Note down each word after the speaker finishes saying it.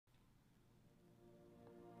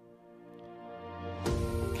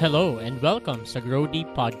Hello and welcome sa Grow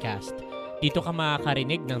Deep Podcast. Dito ka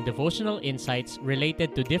makakarinig ng devotional insights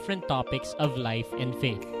related to different topics of life and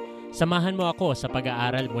faith. Samahan mo ako sa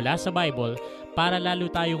pag-aaral mula sa Bible para lalo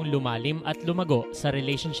tayong lumalim at lumago sa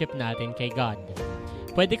relationship natin kay God.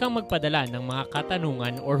 Pwede kang magpadala ng mga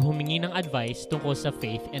katanungan or humingi ng advice tungkol sa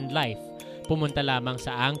faith and life. Pumunta lamang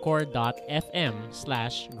sa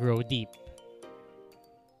anchor.fm/growdeep.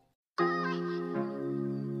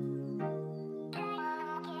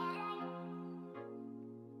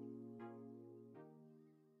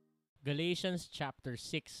 Galatians chapter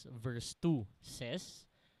 6 verse 2 says,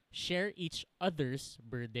 "Share each other's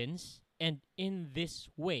burdens, and in this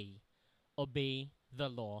way, obey the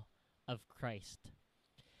law of Christ."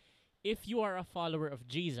 If you are a follower of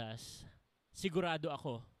Jesus, sigurado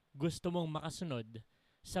ako, gusto mong makasunod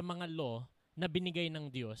sa mga law na binigay ng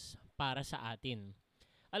Diyos para sa atin.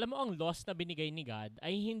 Alam mo, ang laws na binigay ni God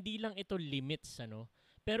ay hindi lang ito limits,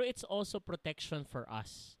 pero it's also protection for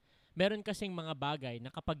us. Meron kasing mga bagay na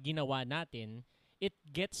kapag ginawa natin, it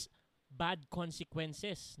gets bad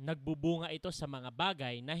consequences. Nagbubunga ito sa mga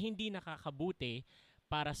bagay na hindi nakakabuti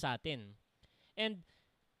para sa atin. And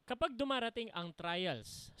kapag dumarating ang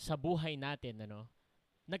trials sa buhay natin,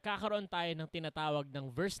 nagkakaroon tayo ng tinatawag ng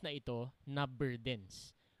verse na ito na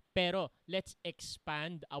burdens. Pero let's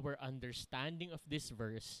expand our understanding of this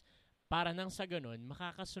verse para nang sa ganun,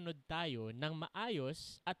 makakasunod tayo ng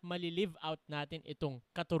maayos at malilive out natin itong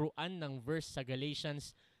katuruan ng verse sa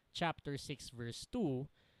Galatians chapter 6 verse 2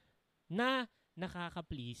 na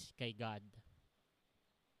nakaka-please kay God.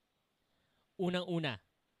 Unang-una,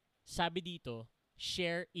 sabi dito,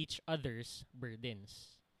 share each other's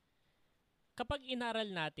burdens. Kapag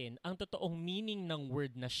inaral natin ang totoong meaning ng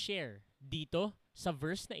word na share dito sa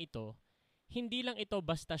verse na ito, hindi lang ito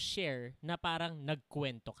basta share na parang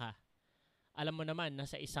nagkwento ka. Alam mo naman na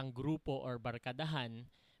sa isang grupo or barkadahan,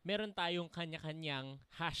 meron tayong kanya-kanyang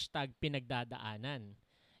hashtag pinagdadaanan.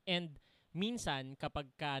 And minsan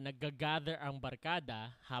kapag nag-gather ang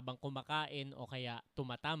barkada habang kumakain o kaya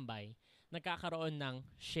tumatambay, nagkakaroon ng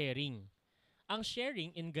sharing. Ang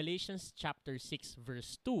sharing in Galatians chapter 6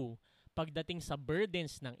 verse 2, pagdating sa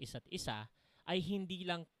burdens ng isa't isa, ay hindi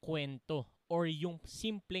lang kwento or yung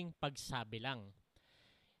simpleng pagsabi lang.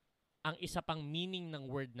 Ang isa pang meaning ng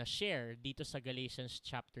word na share dito sa Galatians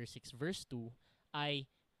chapter 6 verse 2 ay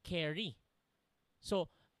carry. So,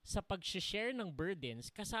 sa pag-share ng burdens,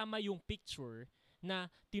 kasama yung picture na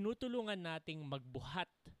tinutulungan nating magbuhat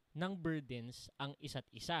ng burdens ang isa't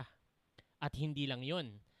isa. At hindi lang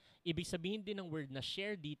yon. Ibig sabihin din ng word na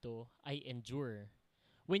share dito ay endure.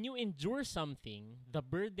 When you endure something, the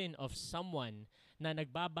burden of someone na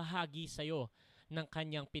nagbabahagi sa'yo ng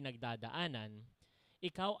kanyang pinagdadaanan,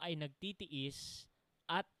 ikaw ay nagtitiis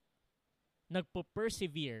at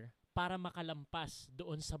nagpo-persevere para makalampas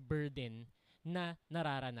doon sa burden na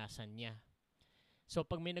nararanasan niya. So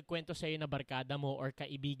pag may nagkwento sa iyo na barkada mo or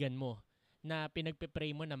kaibigan mo na pinagpe-pray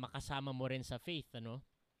mo na makasama mo rin sa faith,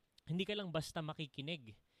 hindi ka lang basta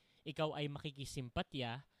makikinig. Ikaw ay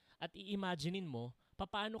makikisimpatya at i-imaginein mo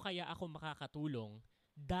paano kaya ako makakatulong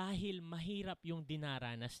dahil mahirap yung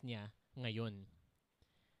dinaranas niya ngayon.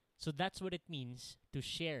 So that's what it means to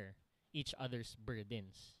share each other's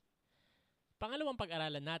burdens. Pangalawang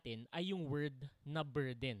pag-aralan natin ay yung word na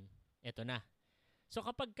burden. Ito na. So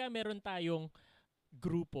kapag meron tayong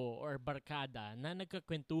grupo or barkada na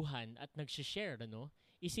nagkakwentuhan at nag-share,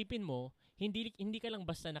 isipin mo, hindi ka lang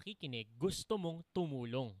basta nakikinig, gusto mong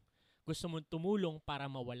tumulong. Gusto mong tumulong para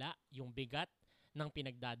mawala yung bigat ng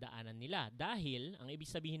pinagdadaanan nila. Dahil ang ibig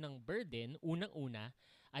sabihin ng burden, unang-una,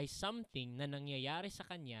 ay something na nangyayari sa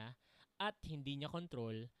kanya at hindi niya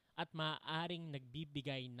control at maaaring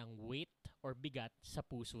nagbibigay ng weight or bigat sa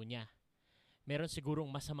puso niya. Meron sigurong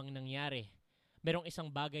masamang nangyari. Merong isang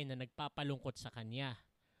bagay na nagpapalungkot sa kanya.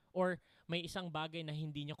 Or may isang bagay na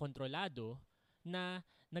hindi niya kontrolado na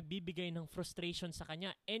nagbibigay ng frustration sa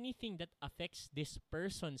kanya. Anything that affects this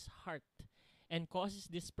person's heart and causes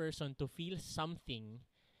this person to feel something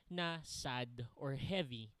na sad or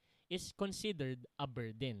heavy is considered a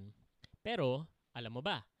burden. Pero, alam mo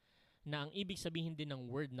ba, na ang ibig sabihin din ng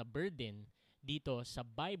word na burden dito sa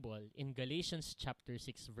Bible in Galatians chapter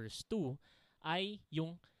 6 verse 2 ay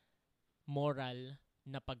yung moral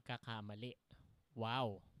na pagkakamali.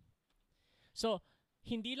 Wow! So,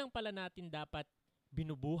 hindi lang pala natin dapat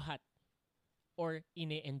binubuhat or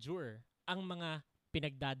ine-endure ang mga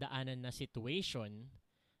pinagdadaanan na situation,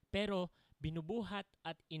 pero binubuhat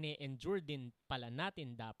at ine-endure din pala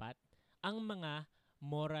natin dapat ang mga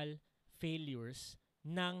moral failures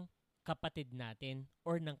ng kapatid natin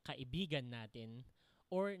or ng kaibigan natin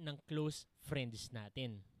or ng close friends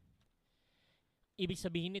natin. ibig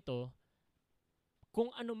sabihin nito,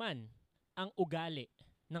 kung ano man ang ugali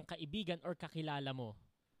ng kaibigan or kakilala mo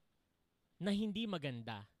na hindi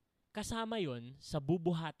maganda, kasama yon sa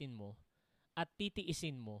bubuhatin mo at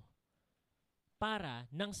titiisin mo para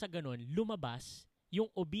nang sa ganon lumabas yung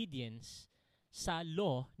obedience sa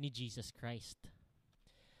law ni Jesus Christ.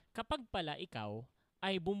 Kapag pala ikaw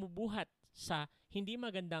ay bumubuhat sa hindi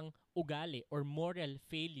magandang ugali or moral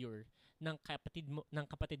failure ng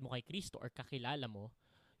kapatid mo kay Kristo or kakilala mo,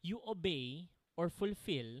 you obey or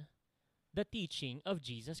fulfill the teaching of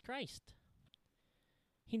Jesus Christ.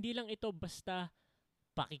 Hindi lang ito basta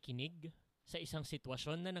pakikinig sa isang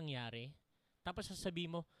sitwasyon na nangyari, tapos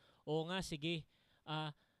sasabihin mo, oo nga, sige,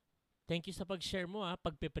 thank you sa pag-share mo,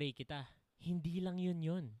 pagpe-pray kita. Hindi lang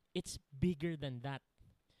yun. It's bigger than that.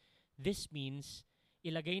 This means,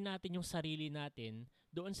 ilagay natin yung sarili natin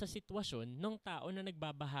doon sa sitwasyon ng tao na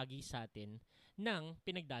nagbabahagi sa atin ng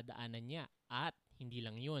pinagdadaanan niya. At hindi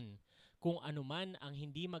lang yun. Kung anuman ang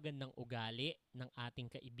hindi magandang ugali ng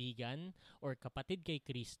ating kaibigan or kapatid kay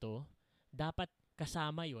Kristo, dapat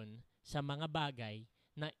kasama yun sa mga bagay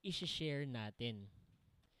na isi-share natin.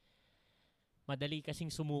 Madali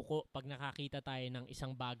kasing sumuko pag nakakita tayo ng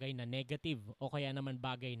isang bagay na negative o kaya naman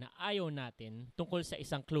bagay na ayaw natin tungkol sa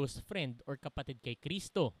isang close friend or kapatid kay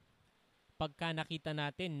Kristo. Pagka nakita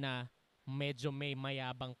natin na medyo may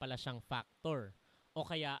mayabang pala siyang factor o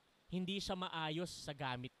kaya hindi siya maayos sa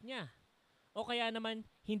gamit niya o kaya naman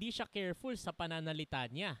hindi siya careful sa pananalita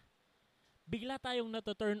niya, bigla tayong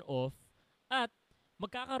nato-turn off at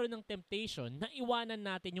magkakaroon ng temptation na iwanan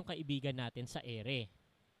natin yung kaibigan natin sa ere.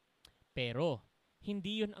 Pero,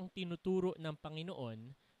 hindi yun ang tinuturo ng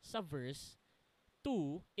Panginoon sa verse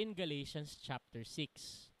 2 in Galatians chapter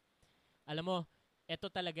 6. Alam mo,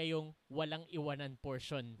 ito talaga yung walang iwanan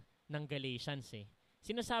portion ng Galatians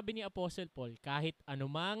Sinasabi ni Apostle Paul, kahit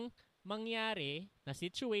anumang mangyari na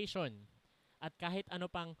situation at kahit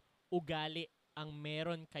ano pang ugali ang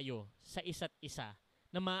meron kayo sa isa't isa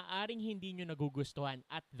na maaaring hindi nyo nagugustuhan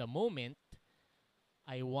at the moment,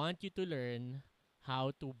 I want you to learn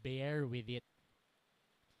how to bear with it.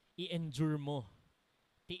 I-endure mo.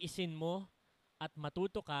 Tiisin mo at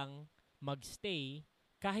matuto kang magstay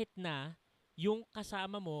kahit na yung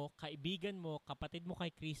kasama mo, kaibigan mo, kapatid mo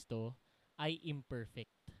kay Kristo ay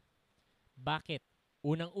imperfect. Bakit?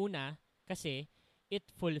 Unang-una, kasi it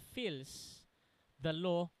fulfills the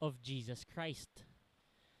law of Jesus Christ.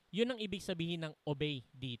 Yun ang ibig sabihin ng obey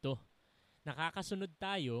dito. Nakakasunod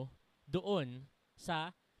tayo doon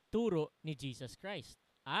sa turo ni Jesus Christ.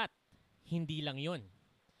 At hindi lang yon.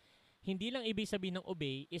 Hindi lang ibig sabihin ng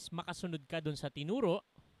obey is makasunod ka doon sa tinuro.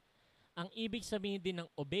 Ang ibig sabihin din ng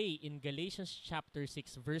obey in Galatians chapter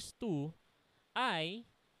 6 verse 2 ay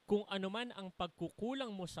kung anuman ang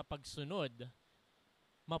pagkukulang mo sa pagsunod,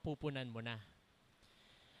 mapupunan mo na.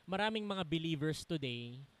 Maraming mga believers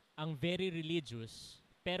today ang very religious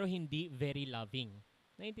pero hindi very loving.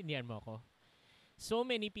 Naintindihan mo ako? So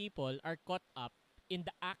many people are caught up in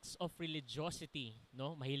the acts of religiosity,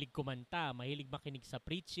 no? Mahilig kumanta, mahilig makinig sa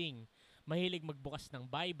preaching, mahilig magbukas ng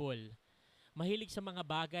Bible, mahilig sa mga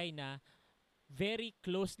bagay na very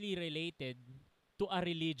closely related to a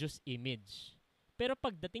religious image. Pero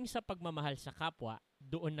pagdating sa pagmamahal sa kapwa,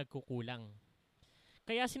 doon nagkukulang.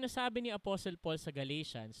 Kaya sinasabi ni Apostle Paul sa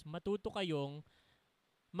Galatians, matuto kayong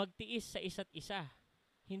magtiis sa isa't isa.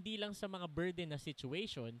 Hindi lang sa mga burden na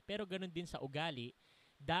situation, pero ganun din sa ugali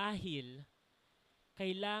dahil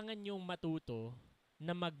kailangan nyong matuto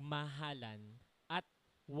na magmahalan at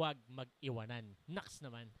huwag mag-iwanan. Naks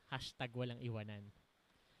naman, #walang iwanan.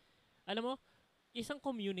 Alam mo, isang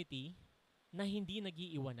community na hindi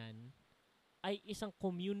nag-iiwanan ay isang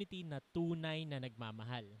community na tunay na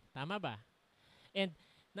nagmamahal. Tama ba? And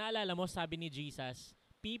naalala mo, sabi ni Jesus,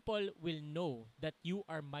 people will know that you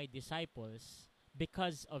are my disciples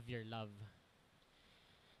because of your love.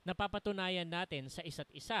 Napapatunayan natin sa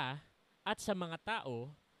isa't isa at sa mga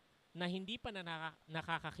tao na hindi pa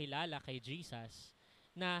nakakakilala kay Jesus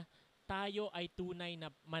na tayo ay tunay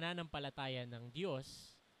na mananampalataya ng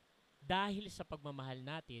Diyos dahil sa pagmamahal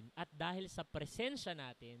natin at dahil sa presensya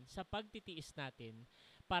natin, sa pagtitiis natin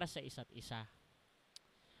para sa isa't isa.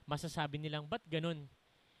 Masasabi nilang, ba't ganun?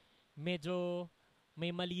 Medyo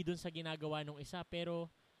may mali dun sa ginagawa ng isa pero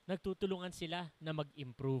nagtutulungan sila na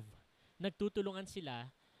mag-improve. Nagtutulungan sila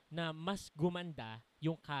na mas gumanda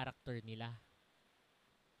yung character nila.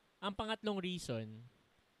 Ang pangatlong reason,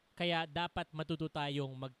 kaya dapat matuto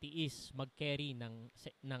tayong magtiis, mag-carry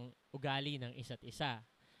ng ugali ng isa't isa,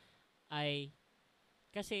 ay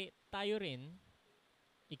kasi tayo rin,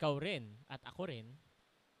 ikaw rin, at ako rin,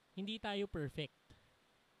 hindi tayo perfect.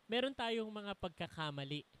 Meron tayong mga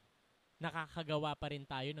pagkakamali. nakakagawa pa rin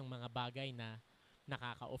tayo ng mga bagay na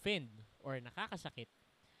nakaka-offend or nakakasakit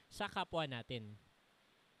sa kapwa natin.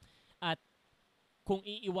 At kung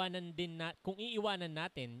iiwanan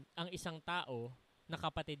natin ang isang tao na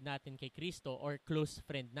kapatid natin kay Kristo or close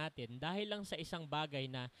friend natin dahil lang sa isang bagay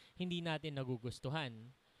na hindi natin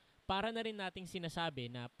nagugustuhan, para na rin nating sinasabi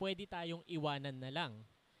na pwede tayong iwanan na lang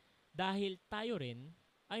dahil tayo rin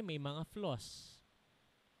ay may mga flaws.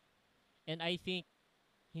 And I think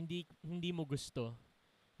hindi mo gusto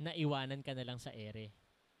na iwanan ka na lang sa ere.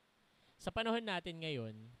 Sa panahon natin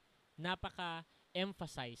ngayon,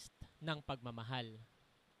 napaka-emphasized ng pagmamahal.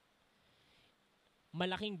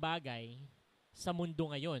 Malaking bagay sa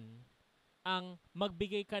mundo ngayon ang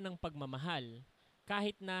magbigay ka ng pagmamahal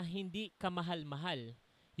kahit na hindi ka mahal-mahal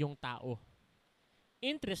yung tao.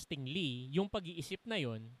 Interestingly, yung pag-iisip na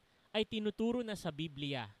yon ay tinuturo na sa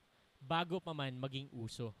Biblia bago pa man maging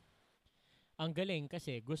uso. Ang galing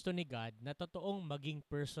kasi gusto ni God na totoong maging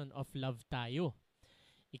person of love tayo.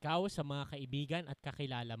 Ikaw sa mga kaibigan at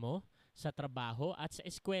kakilala mo, sa trabaho at sa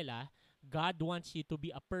eskwela, God wants you to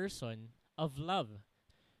be a person of love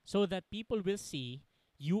so that people will see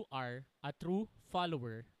you are a true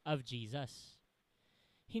follower of Jesus.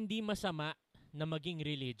 Hindi masama na maging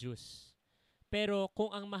religious. Pero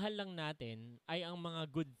kung ang mahal lang natin ay ang mga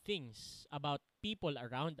good things about people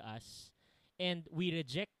around us and we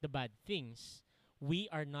reject the bad things, we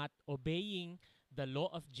are not obeying the law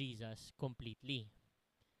of Jesus completely.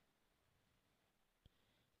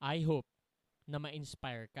 I hope na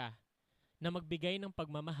ma-inspire ka na magbigay ng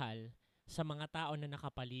pagmamahal sa mga tao na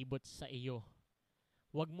nakapalibot sa iyo.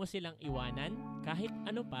 Huwag mo silang iwanan kahit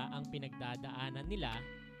ano pa ang pinagdadaanan nila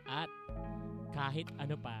at kahit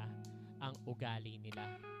ano pa ang ugali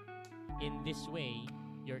nila. In this way,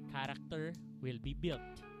 your character will be built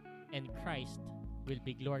and Christ will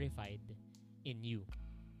be glorified in you.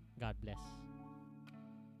 God bless.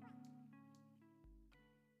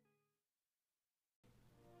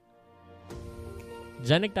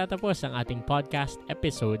 Diyan nagtatapos ang ating podcast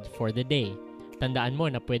episode for the day. Tandaan mo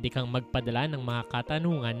na pwede kang magpadala ng mga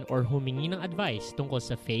katanungan or humingi ng advice tungkol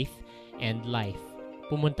sa faith and life.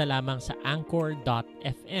 Pumunta lamang sa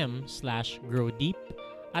anchor.fm/growdeep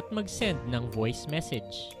at mag-send ng voice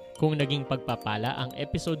message. Kung naging pagpapala ang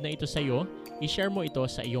episode na ito sa iyo, i-share mo ito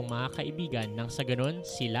sa iyong mga kaibigan nang sa ganon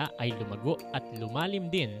sila ay lumago at lumalim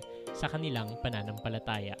din sa kanilang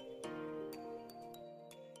pananampalataya.